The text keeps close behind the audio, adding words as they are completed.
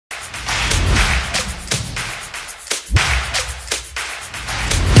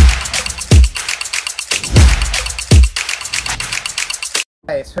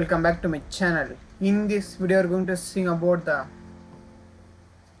Guys, welcome back to my channel. In this video we are going to sing about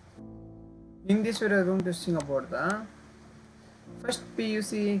the first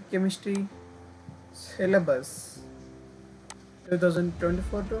PUC chemistry syllabus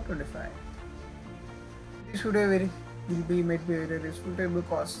 2024 to 25. This video will be made very useful to you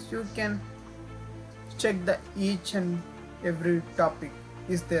because you can check the each and every topic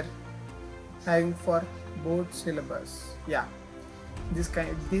is there having for both syllabus. Yeah, this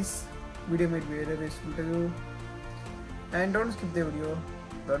video might be very useful to you, and don't skip the video.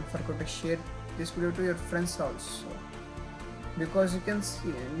 Don't forget to share this video to your friends also, because you can see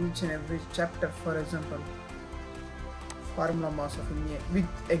in each and every chapter, for example, formula mass of India with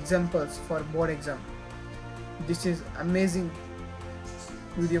examples for board exam. This is amazing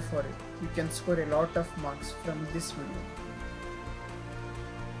video for it. You can score a lot of marks from this video.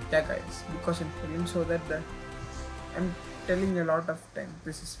 Yeah guys, because I'm telling so that I'm telling a lot of time.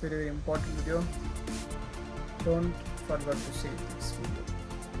 This is very important video. Don't forget to see this video.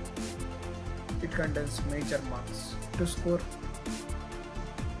 It contains major marks to score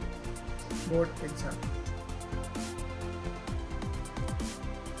board exam.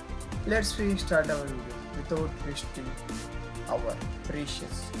 Let's restart our video without wasting our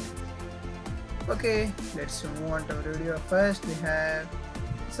precious time. Okay, let's move on to our video. First we have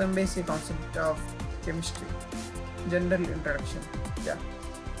some basic concept of chemistry. General introduction. Yeah,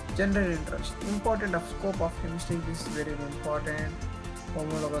 general introduction. Important of scope of chemistry. This is very important.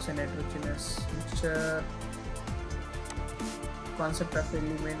 Homologous and heterogeneous mixture. Concept of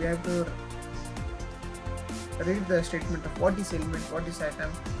element. We have to read the statement of what is element, what is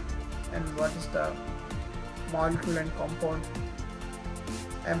atom, and what is the molecule and compound,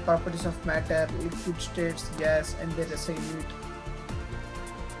 and properties of matter, liquid states, gas, and their SI unit.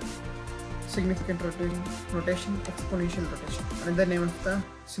 Significant rotation, exponential rotation. Another name of the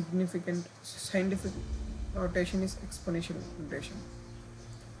significant scientific rotation is exponential rotation.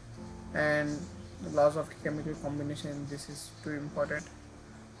 And the laws of chemical combination, this is too important.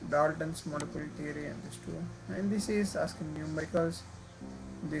 Dalton's molecular theory, and this too. And this is asking numericals.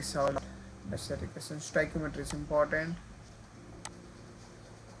 This all necessary questions. Stoichiometry is important.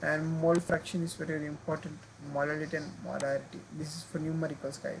 And mole fraction is very important. Molality and molarity. This is for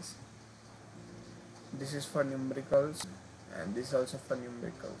numericals, guys. This is for numericals, and this is also for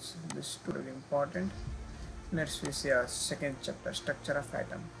numericals. This is too very important. Next we see our second chapter, structure of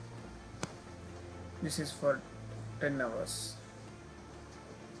atom. This is for 10 hours.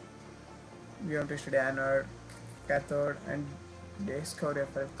 We have to study anode, cathode, and discovery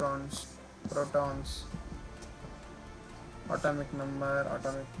of electrons, protons, atomic number,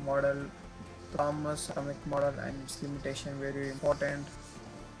 atomic model, Thomas atomic model, and its limitation, very important.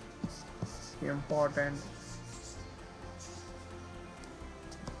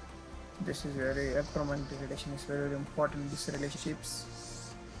 This is very electromagnetic radiation is very important. These relationships,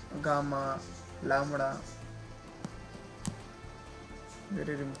 gamma, lambda,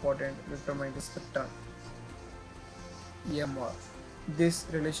 very important. Electromagnetic spectrum, EMR. This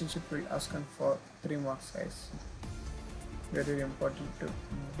relationship will ask for 3 marks, guys. Very important to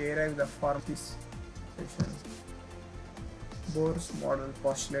derive the form of this equation. Bohr's model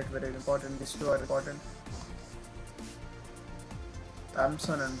postulate, very important. These two are important.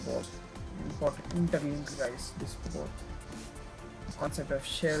 Thomson and Bohr, important. Interlinked, guys. This both. Concept of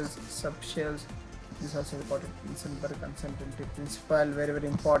shells, subshells. This is also important. Heisenberg uncertainty principle, very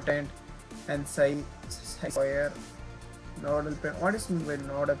important. And psi square. Nodal pen. What is meant by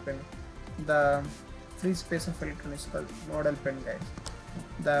nodal pen? The free space of electron is called nodal pen, guys.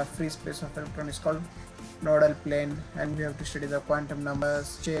 The free space of electron is called nodal plane, and we have to study the quantum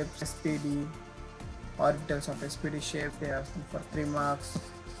numbers, shapes, SPD, orbitals of SPD shape. They are asking for 3 marks.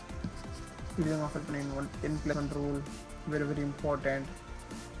 Filling of electron in 1 rule, very important.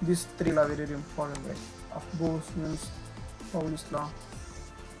 These 3 are very important, guys. Of Bose-Mills, Pauli's law,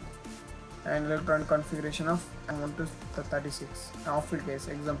 and electron configuration of 1 to 36. Off-field case,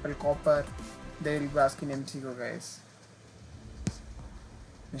 example copper. They will be asking MCQ, guys.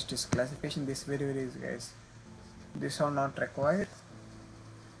 Next is classification. This very easy, guys. These are not required.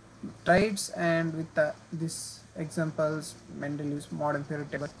 Trades, and with this examples, Mendel use modern period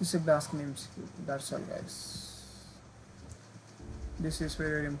table. This will be asking MCQ. That's all, guys. This is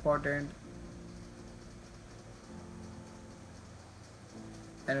very important.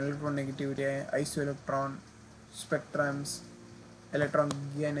 And electronegativity, isoelectron, spectrums, electron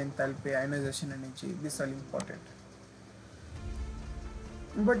gain enthalpy, ionization energy. These are important.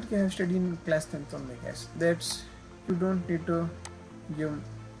 But you have studied in class 10th only, guys. That's, you don't need to give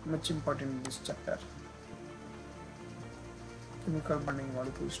much importance in this chapter. chemical bonding,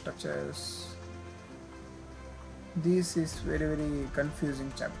 molecule structures. This is very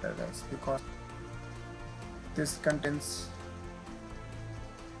confusing chapter, guys, because this contains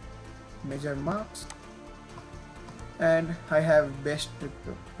major marks, and I have best to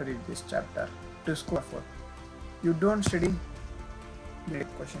read this chapter to score for. You don't study, read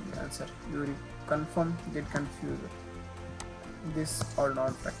question answer. You will confirm, get confused. This all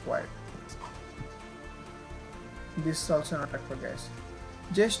not required. This is also not required, guys.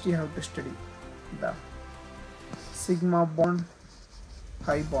 Just you have to study the sigma bond,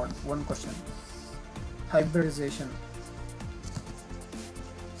 pi bond, one question. Hybridization,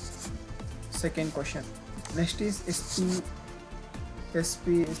 second question. Next is sp,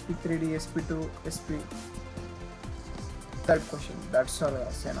 sp3d, sp2, sp. Third question. That's all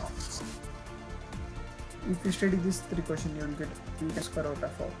I say now. If you study these three questions, you can score out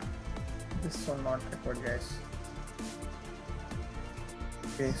of out. This is all not required, guys.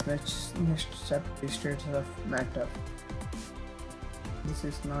 Okay, next chapter is states of matter. This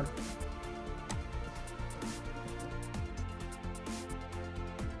is not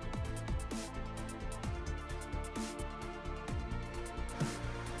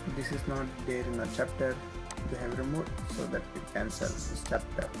there in a chapter. We have removed so that we cancel this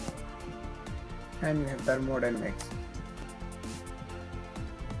chapter. And we have thermodynamics.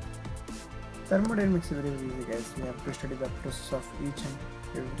 Thermodynamics is very easy, guys. We have to study the process of each and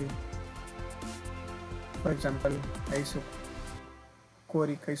every. For example,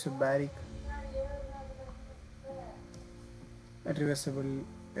 isochoric, isobaric, reversible,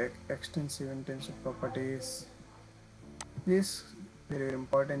 extensive, intensive properties. This very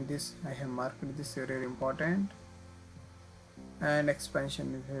important. This I have marked. This very important. And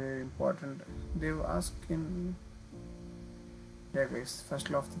expansion is very important. They were asking. Yeah, guys. First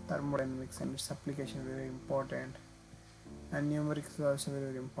law of the thermodynamics and its application very important. And numerics is also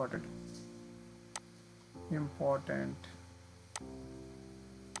very important.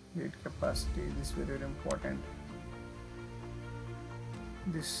 Heat capacity. This is very important.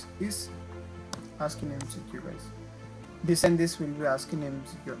 This is asking MCQ, guys. This and this will be asking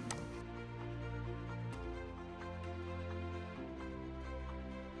MCQ.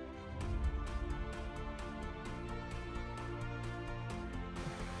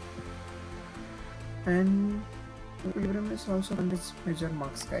 And equilibrium is also contains major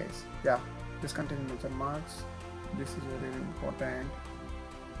marks, guys. Yeah, this contains major marks. This is very important.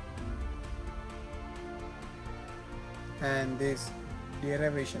 And this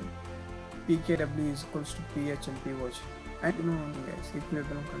derivation, pKw is equals to pH and pOH. And you know, guys,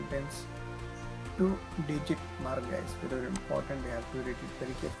 equilibrium contains 2-digit mark, guys. Very important. You have to read it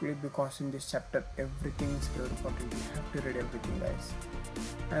very carefully because in this chapter everything is very important. You have to read everything, guys.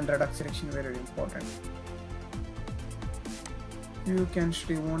 And redox reaction very important. You can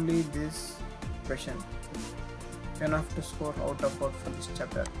study only this question enough to score out of out for this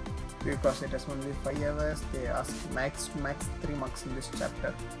chapter, because it has only 5 hours. They ask max 3 marks in this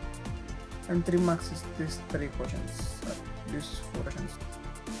chapter, and 3 marks is these 3 questions, these 4 questions.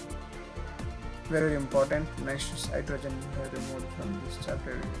 Very important. Next is hydrogen. We have removed from this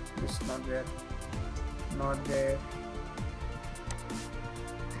chapter. This is not there.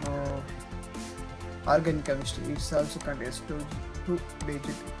 Organic chemistry, it also contains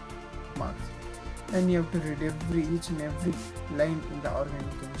 2-digit marks, and you have to read each and every line in the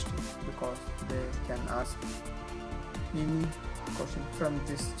organic chemistry, because they can ask any question from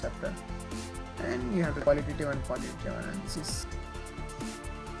this chapter. And you have the qualitative and quantitative analysis,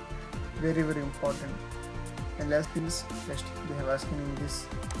 very important. And last thing is test. They have asking in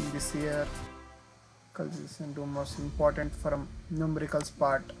this year, and two most important from numericals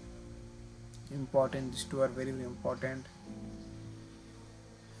part. Important, these 2 are very important.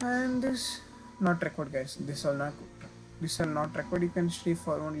 And this not record, guys. This are not record. You can study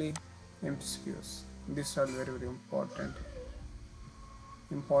for only MCQs. These are very important.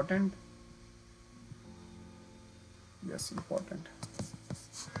 Yes, important.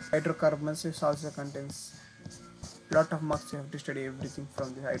 Hydrocarbons is also contains lot of marks. You have to study everything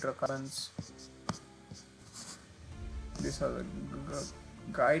from the hydrocarbons. These are the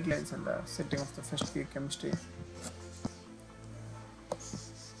guidelines and the setting of the first year chemistry.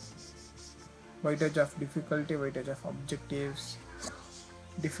 Weightage of difficulty, weightage of objectives.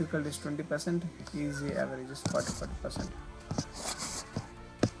 Difficult is 20%, easy average is 40%.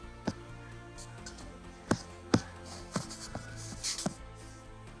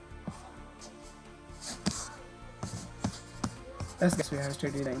 Yes, guys, we have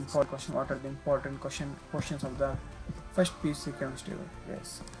studied the important question. What are the important questions of the first PC chemistry?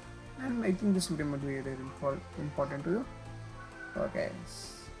 Yes, and I think this video might be very important to you. Okay,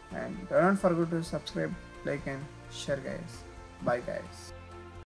 guys, and don't forget to subscribe, like and share guys. Bye guys.